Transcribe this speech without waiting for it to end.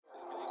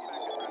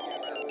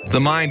The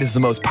mind is the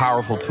most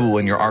powerful tool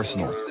in your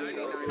arsenal.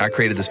 I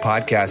created this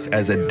podcast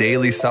as a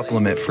daily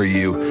supplement for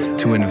you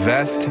to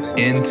invest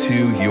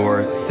into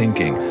your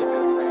thinking.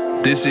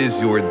 This is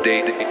your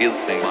Daily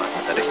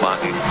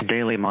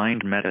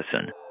Mind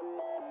Medicine.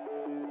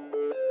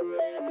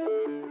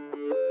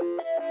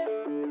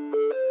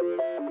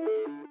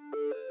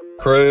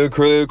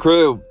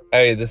 Crew.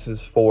 Hey, this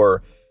is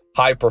for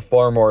high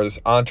performers,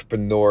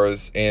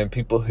 entrepreneurs, and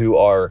people who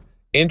are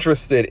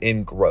interested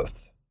in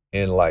growth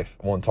in life.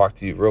 I want to talk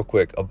to you real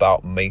quick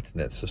about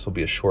maintenance. This will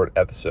be a short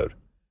episode.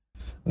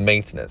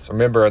 Maintenance.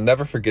 Remember, I'll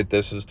never forget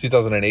this. It was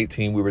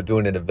 2018. We were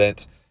doing an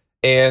event,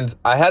 and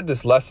I had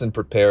this lesson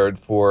prepared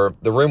for,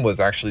 the room was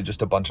actually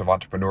just a bunch of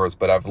entrepreneurs,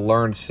 but I've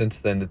learned since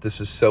then that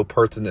this is so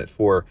pertinent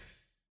for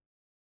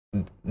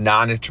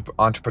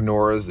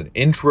non-entrepreneurs and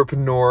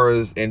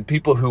intrapreneurs and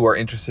people who are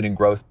interested in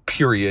growth,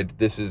 period.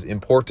 This is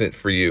important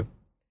for you.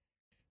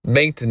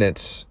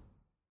 Maintenance.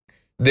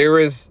 There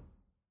is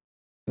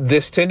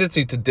this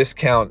tendency to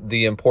discount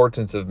the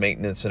importance of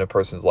maintenance in a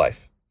person's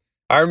life.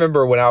 I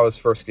remember when I was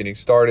first getting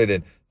started,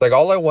 and it's like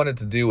all I wanted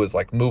to do was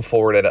like move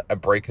forward at a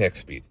breakneck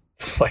speed,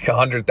 like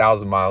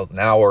 100,000 miles an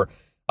hour.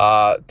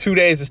 2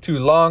 days is too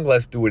long.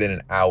 Let's do it in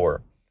an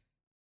hour.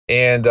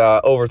 And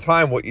over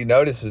time, what you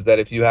notice is that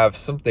if you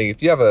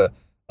have a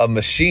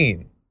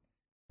machine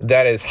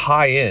that is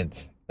high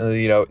end,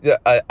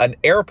 an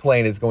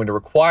airplane is going to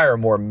require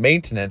more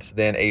maintenance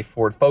than a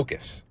Ford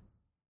Focus.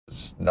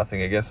 There's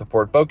nothing against a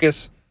Ford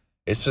Focus.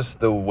 It's just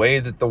the way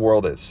that the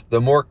world is.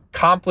 The more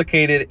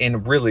complicated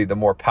and really the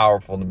more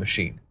powerful the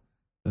machine,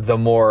 the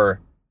more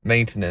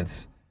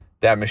maintenance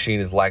that machine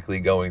is likely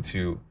going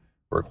to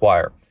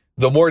require.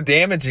 The more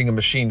damaging a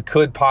machine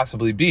could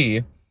possibly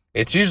be,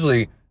 it's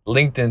usually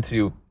linked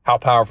into how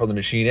powerful the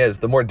machine is.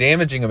 The more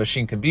damaging a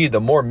machine can be, the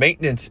more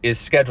maintenance is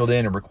scheduled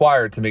in and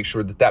required to make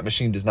sure that that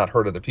machine does not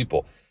hurt other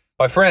people.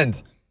 My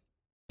friends,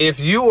 if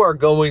you are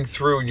going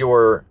through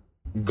your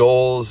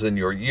goals and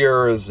your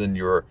years and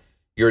your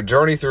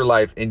journey through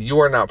life and you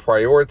are not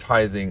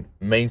prioritizing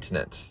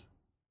maintenance,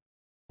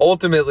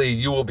 ultimately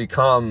you will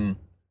become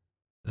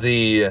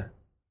the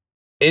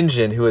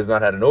engine who has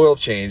not had an oil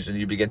change, and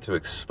you begin to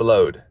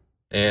explode.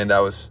 And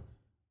I was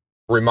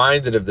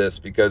reminded of this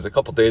because a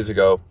couple days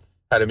ago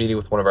I had a meeting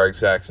with one of our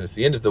execs, and it's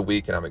the end of the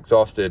week and I'm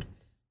exhausted.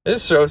 And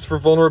this show is for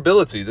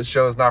vulnerability. This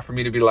show is not for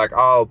me to be like,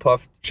 oh,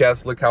 puff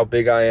chest, look how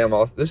big I am.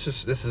 This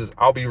is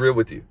I'll be real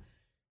with you.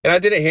 And I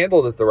didn't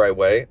handle it the right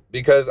way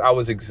because I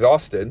was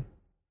exhausted.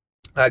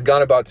 I had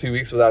gone about 2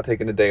 weeks without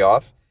taking a day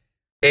off.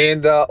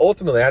 And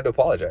ultimately I had to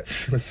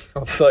apologize.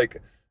 I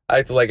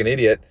acted like an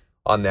idiot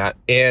on that.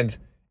 And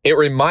it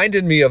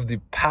reminded me of the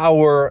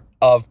power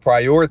of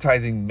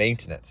prioritizing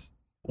maintenance.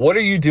 What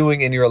are you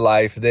doing in your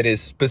life that is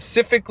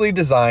specifically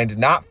designed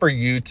not for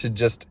you to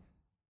just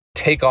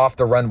take off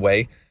the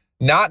runway,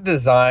 not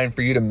designed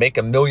for you to make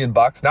 $1 million,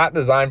 not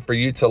designed for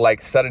you to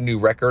like set a new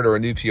record or a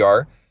new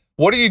PR?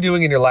 What are you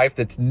doing in your life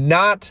that's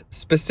not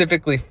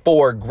specifically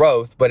for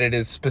growth, but it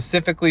is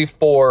specifically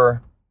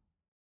for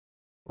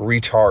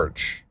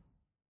recharge,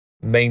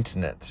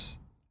 maintenance?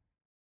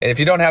 And if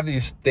you don't have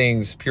these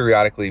things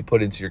periodically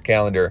put into your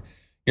calendar,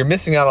 you're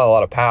missing out on a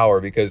lot of power,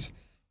 because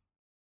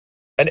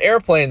an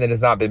airplane that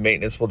has not been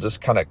maintenance will just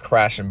kind of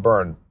crash and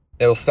burn.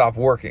 It'll stop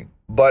working.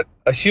 But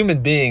a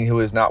human being who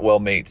is not well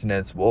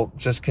maintenance will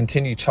just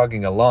continue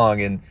chugging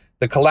along, and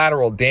the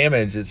collateral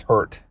damage is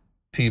hurt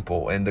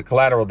people, and the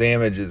collateral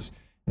damage is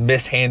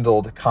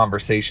mishandled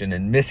conversation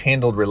and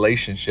mishandled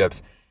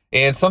relationships.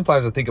 And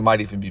sometimes I think it might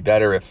even be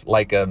better if,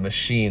 like a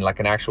machine, like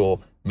an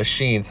actual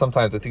machine,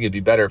 sometimes I think it'd be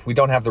better if we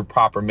don't have the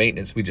proper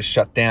maintenance, we just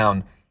shut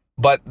down.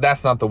 But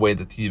that's not the way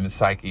that the human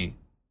psyche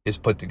is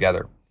put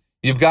together.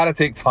 You've got to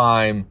take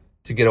time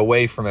to get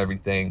away from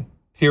everything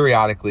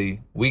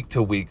periodically, week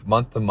to week,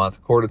 month to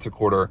month, quarter to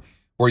quarter,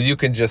 where you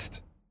can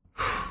just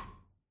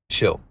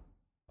chill.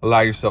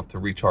 Allow yourself to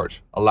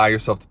recharge. Allow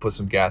yourself to put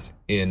some gas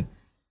in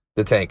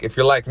the tank. If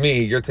you're like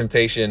me, your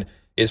temptation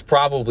is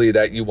probably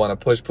that you want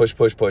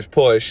to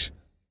push.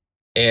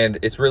 And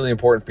it's really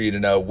important for you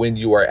to know when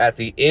you are at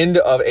the end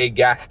of a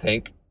gas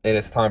tank and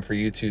it's time for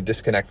you to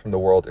disconnect from the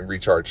world and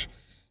recharge.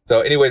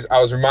 So anyways, I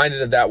was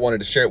reminded of that,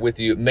 wanted to share it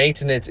with you.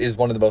 Maintenance is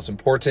one of the most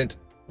important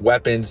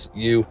weapons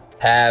you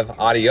have.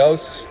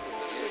 Adios.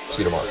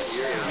 See you tomorrow.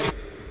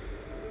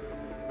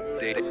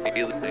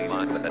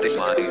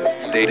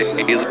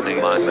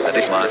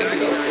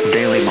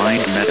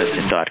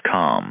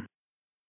 DailyMindMedicine.com